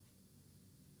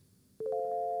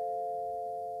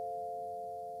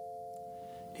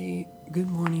Hey, good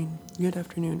morning, good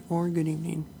afternoon, or good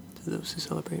evening to those who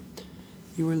celebrate.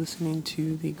 You are listening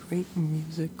to The Great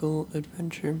Musical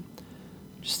Adventure,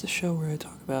 just a show where I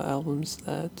talk about albums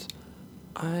that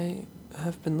I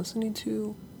have been listening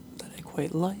to, that I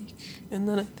quite like, and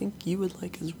that I think you would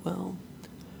like as well.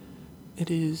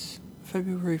 It is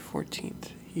February 14th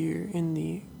here in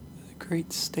the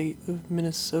great state of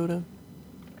Minnesota.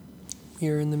 We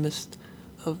are in the midst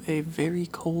of a very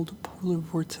cold polar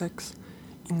vortex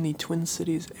in the Twin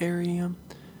Cities area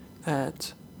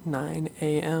at 9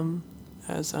 a.m.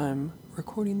 As I'm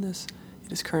recording this,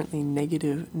 it is currently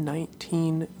negative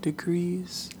 19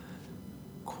 degrees,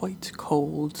 quite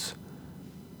cold.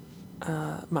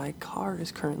 My car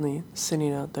is currently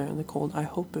sitting out there in the cold. I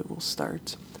hope it will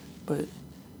start, but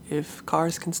if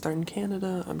cars can start in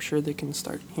Canada, I'm sure they can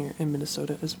start here in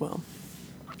Minnesota as well.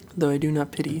 Though I do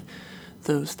not pity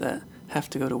those that have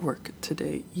to go to work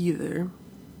today either.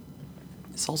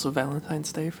 It's also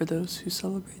Valentine's Day for those who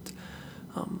celebrate.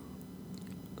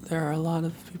 There are a lot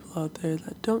of people out there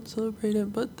that don't celebrate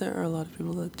it, but there are a lot of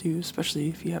people that do, especially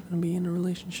if you happen to be in a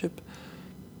relationship.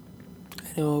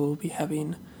 I know I will be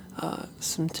having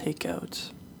some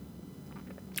takeout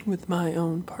with my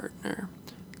own partner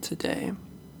today.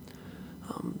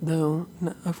 Though,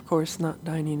 of course, not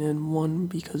dining in, one,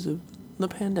 because of the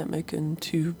pandemic, and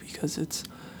two, because it's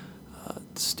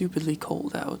stupidly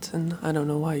cold out, and I don't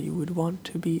know why you would want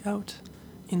to be out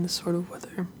in this sort of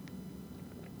weather.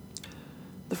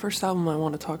 The first album I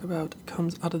want to talk about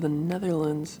comes out of the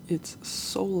Netherlands. It's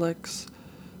Solex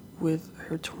with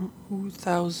her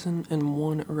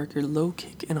 2001 record Low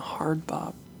Kick and Hard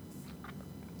Bop.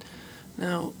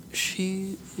 Now,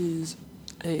 she was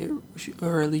a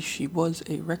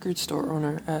record store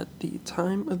owner at the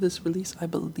time of this release, I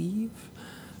believe.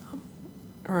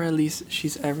 Or at least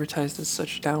she's advertised as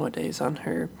such nowadays on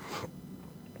her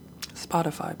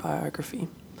Spotify biography.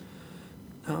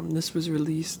 This was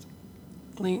released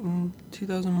late in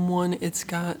 2001. It's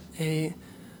got a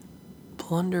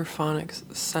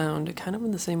plunderphonics sound, kind of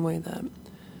in the same way that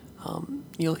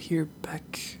you'll hear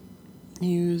Beck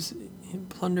use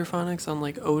plunderphonics on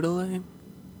like Odelay,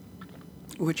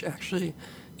 which actually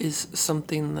is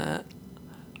something that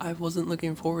I wasn't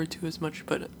looking forward to as much,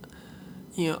 but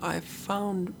I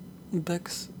found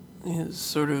Beck's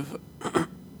sort of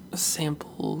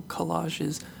sample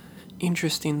collages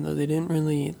interesting, though they didn't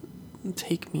really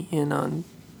take me in on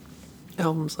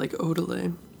albums like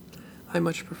Odelay. I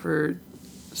much prefer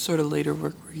sort of later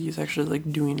work where he's actually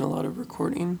like doing a lot of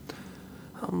recording,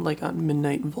 like on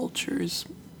Midnight Vultures.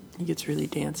 He gets really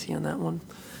dancey on that one.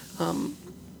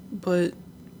 But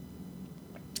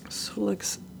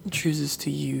Solex chooses to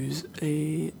use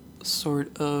a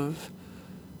sort of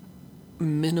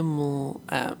minimal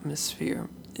atmosphere.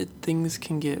 Things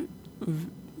can get,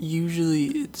 usually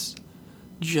it's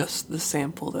just the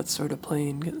sample that's sort of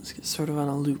playing, gets sort of on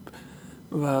a loop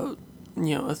about,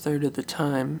 a third of the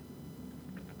time.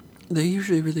 They're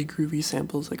usually really groovy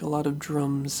samples, like a lot of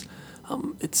drums.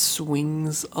 It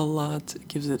swings a lot. It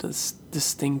gives it a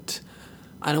distinct,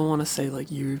 I don't want to say like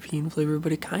European flavor,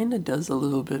 but it kind of does a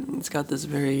little bit. It's got this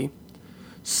very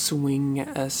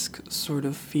swing-esque sort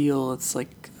of feel. It's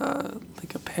like a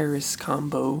Paris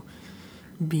combo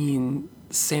being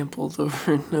sampled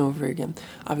over and over again.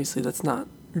 Obviously, that's not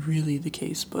really the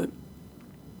case, but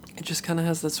it just kind of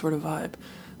has that sort of vibe.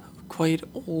 Quite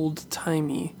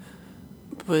old-timey,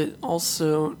 but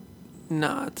also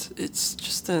not. It's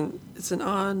just it's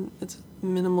a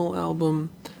minimal album,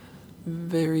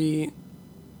 very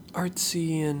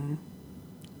artsy, and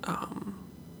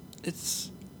it's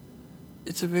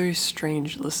a very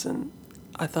strange listen.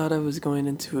 I thought I was going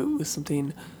into it with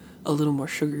something a little more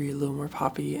sugary, a little more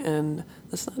poppy, and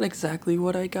that's not exactly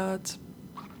what I got.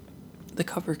 The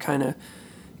cover kind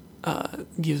of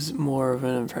gives more of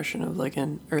an impression of like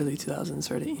an early 2000s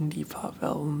sort of indie pop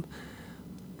album,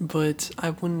 but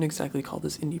I wouldn't exactly call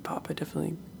this indie pop. I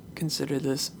definitely consider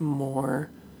this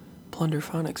more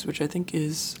plunderphonics, which I think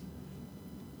is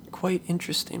quite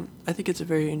interesting. I think it's a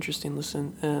very interesting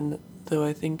listen, and though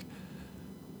I think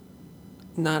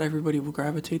not everybody will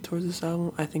gravitate towards this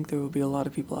album, I think there will be a lot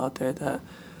of people out there that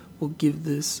will give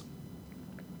this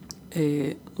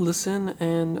a listen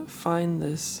and find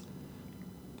this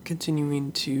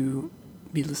continuing to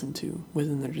be listened to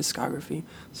within their discography.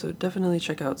 So definitely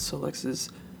check out Solex's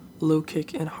Low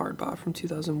Kick and Hard Bop from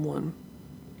 2001.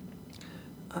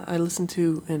 I listened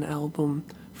to an album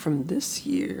from this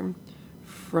year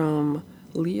from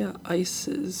Leah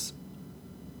Ices,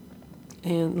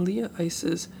 and Leah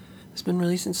Ices has been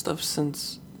releasing stuff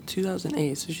since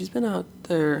 2008, so she's been out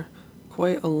there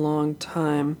quite a long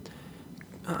time.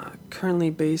 currently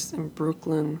based in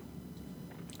Brooklyn.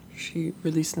 She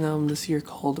released an album this year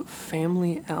called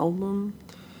Family Album,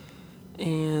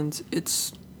 and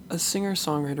it's a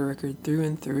singer-songwriter record through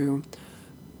and through.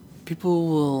 People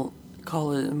will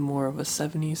call it more of a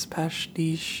 70s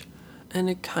pastiche, and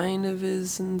it kind of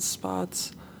is in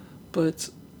spots, but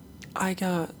I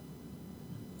got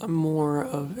more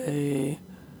of a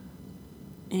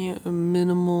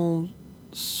minimal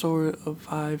sort of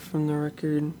vibe from the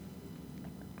record.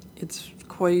 It's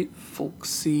quite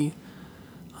folksy.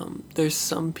 There's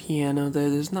some piano there.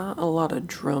 There's not a lot of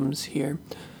drums here.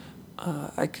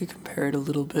 I could compare it a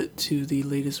little bit to the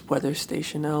latest Weather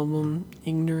Station album,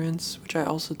 Ignorance, which I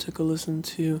also took a listen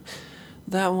to.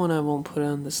 That one I won't put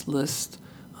on this list,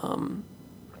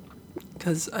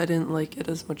 because I didn't like it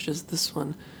as much as this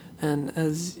one. And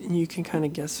as you can kind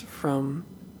of guess from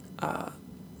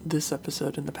this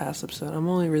episode and the past episode, I'm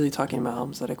only really talking about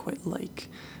albums that I quite like,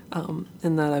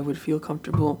 and that I would feel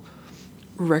comfortable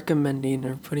recommending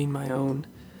or putting my own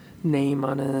name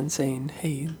on it and saying,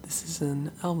 hey, this is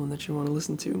an album that you want to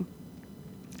listen to.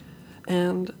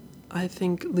 And I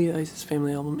think Leah Ice's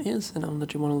Family Album is an album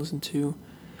that you want to listen to,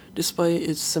 despite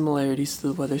its similarities to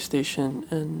the Weather Station,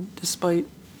 and despite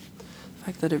the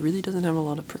fact that it really doesn't have a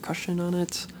lot of percussion on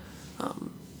it,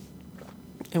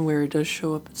 and where it does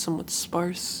show up, it's somewhat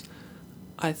sparse.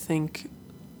 I think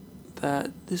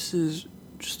that this is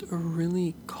just a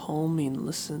really calming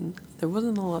listen. There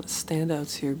wasn't a lot of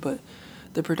standouts here, but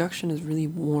the production is really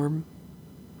warm,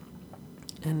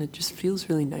 and it just feels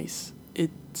really nice.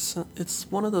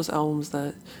 It's one of those albums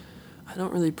that I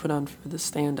don't really put on for the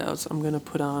standouts. I'm gonna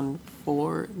put on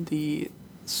for the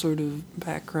sort of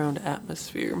background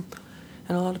atmosphere,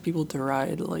 and a lot of people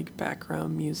deride like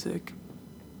background music,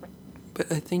 but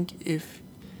I think if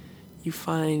you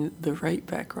find the right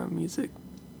background music,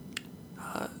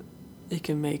 it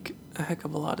can make a heck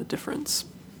of a lot of difference,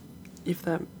 if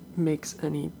that makes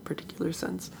any particular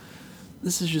sense.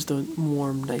 This is just a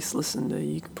warm, nice listen that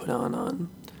you can put on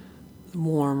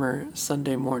warmer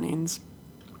Sunday mornings,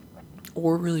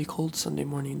 or really cold Sunday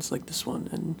mornings like this one,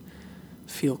 and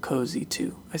feel cozy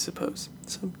too, I suppose.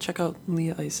 So check out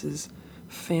Leah Ice's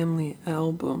Family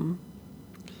Album.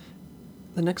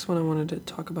 The next one I wanted to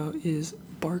talk about is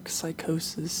Bark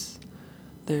Psychosis,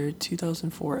 their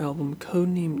 2004 album,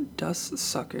 codenamed Dust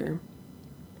Sucker.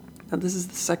 Now, this is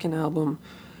the second album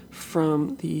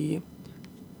from the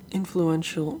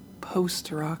influential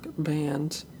post-rock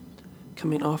band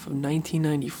coming off of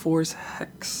 1994's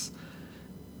Hex.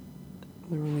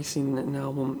 They're releasing an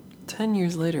album 10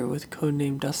 years later with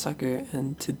codename Dust Sucker,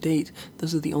 and to date,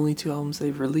 those are the only two albums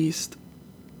they've released.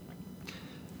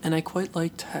 And I quite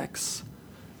liked Hex,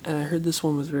 and I heard this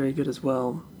one was very good as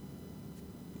well,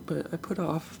 but I put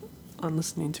off on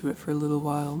listening to it for a little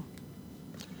while.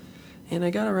 And I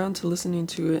got around to listening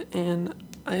to it, and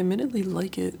I admittedly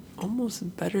like it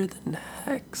almost better than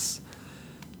Hex.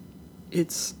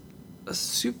 It's a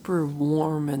super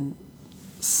warm and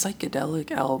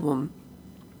psychedelic album.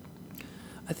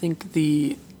 I think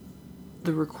the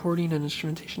recording and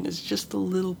instrumentation is just a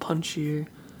little punchier,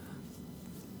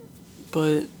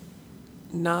 but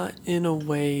not in a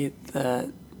way that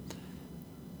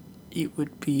it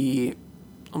would be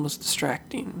almost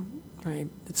distracting, right?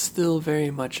 It's still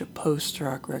very much a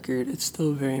post-rock record. It's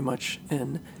still very much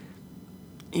an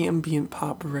ambient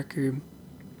pop record,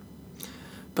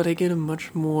 but I get a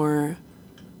much more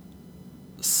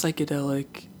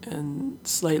psychedelic and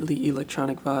slightly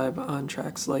electronic vibe on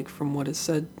tracks like From What Is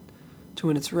Said to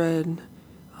When It's Red,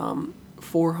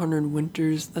 400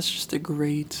 Winters. That's just a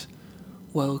great,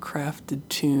 well-crafted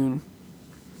tune.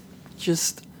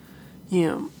 Just,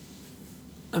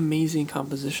 amazing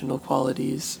compositional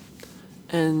qualities.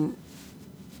 And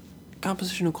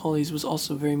compositional qualities was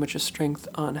also very much a strength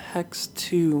on Hex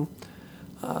 2,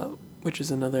 which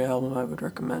is another album I would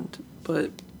recommend.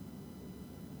 But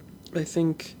I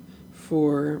think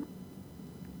for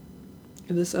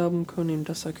this album, codenamed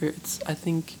Dust Sucker, I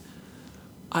think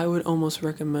I would almost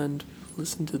recommend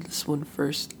listen to this one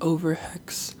first over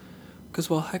Hex, because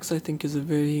while Hex I think is a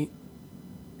very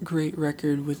great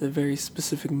record with a very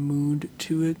specific mood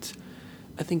to it,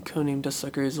 I think codenamed Dust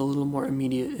Sucker is a little more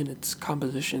immediate in its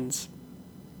compositions.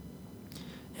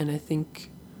 And I think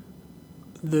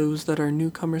those that are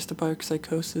newcomers to Bark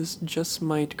Psychosis just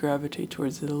might gravitate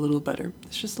towards it a little better.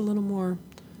 It's just a little more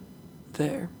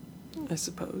there, I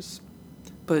suppose.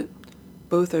 But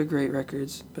both are great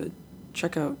records, but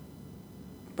check out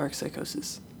Bark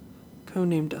Psychosis,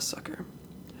 codenamed Dust Sucker.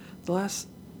 The last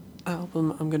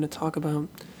album I'm going to talk about,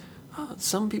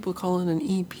 some people call it an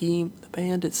EP. The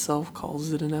band itself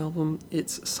calls it an album.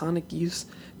 It's Sonic Youth's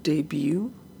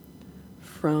debut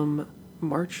from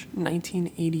March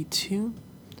 1982.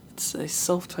 It's a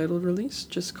self-titled release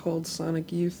just called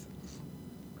Sonic Youth.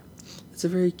 It's a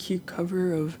very cute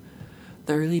cover of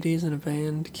the early days in a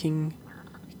band. Kim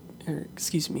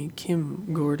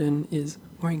Gordon is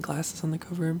wearing glasses on the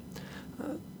cover.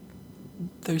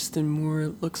 Thurston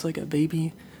Moore looks like a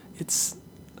baby. It's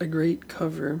a great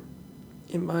cover,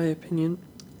 in my opinion,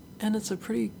 and it's a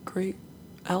pretty great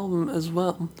album as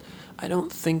well. I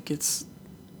don't think it's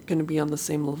gonna be on the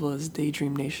same level as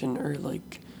Daydream Nation or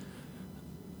like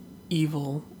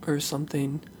Evil or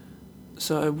something,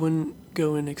 so I wouldn't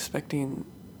go in expecting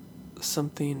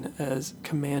something as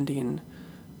commanding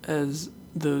as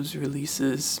those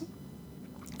releases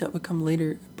that would come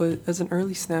later. But as an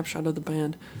early snapshot of the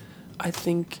band, I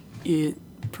think it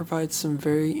provides some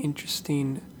very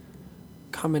interesting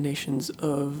combinations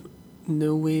of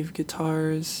no wave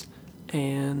guitars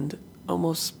and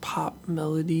almost pop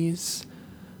melodies.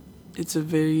 It's a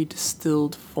very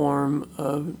distilled form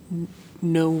of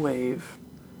no wave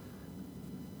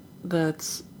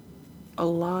that's a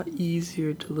lot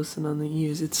easier to listen on the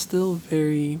ears. It's still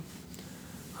very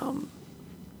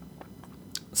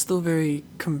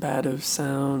combative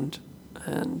sound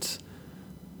and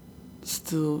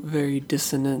still very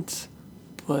dissonant,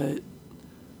 but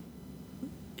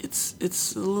it's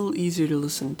a little easier to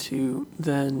listen to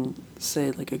than,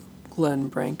 say, like a Glenn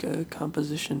Branca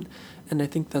composition. And I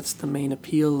think that's the main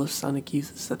appeal of Sonic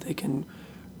Youth, is that they can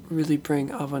really bring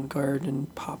avant-garde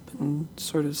and pop and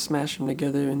sort of smash them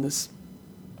together in this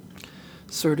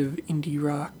sort of indie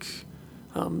rock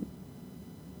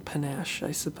panache,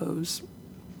 I suppose.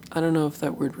 I don't know if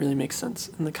that word really makes sense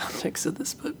in the context of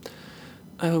this, but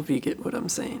I hope you get what I'm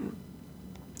saying.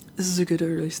 This is a good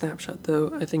early snapshot,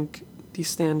 though. I think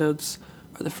these standouts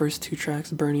are the first two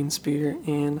tracks, Burning Spear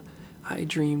and I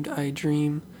Dreamed, I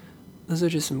Dream. Those are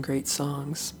just some great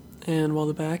songs. And while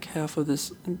the back half of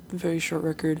this very short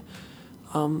record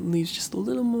leaves just a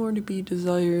little more to be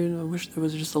desired, I wish there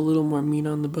was just a little more meat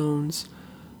on the bones.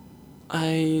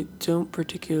 I don't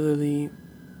particularly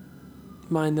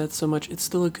mind that so much. It's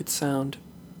still a good sound.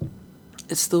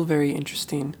 It's still very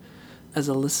interesting as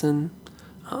a listen.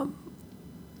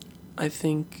 I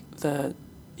think that,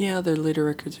 yeah, their later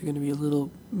records are going to be a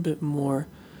little bit more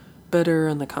better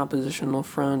on the compositional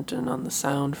front and on the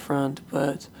sound front,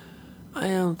 but I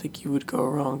don't think you would go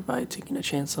wrong by taking a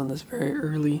chance on this very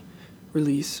early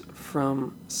release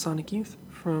from Sonic Youth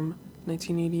from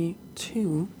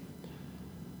 1982.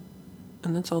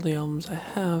 And that's all the albums I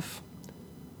have.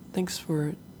 Thanks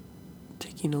for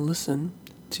taking a listen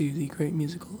to the Great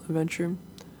Musical Adventure.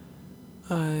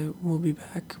 I will be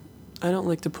back. I don't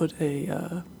like to put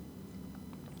a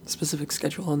specific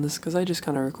schedule on this because I just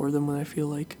kind of record them when I feel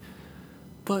like.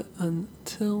 But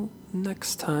until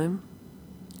next time,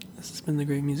 this has been the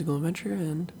Great Musical Adventure,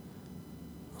 and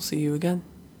I'll see you again.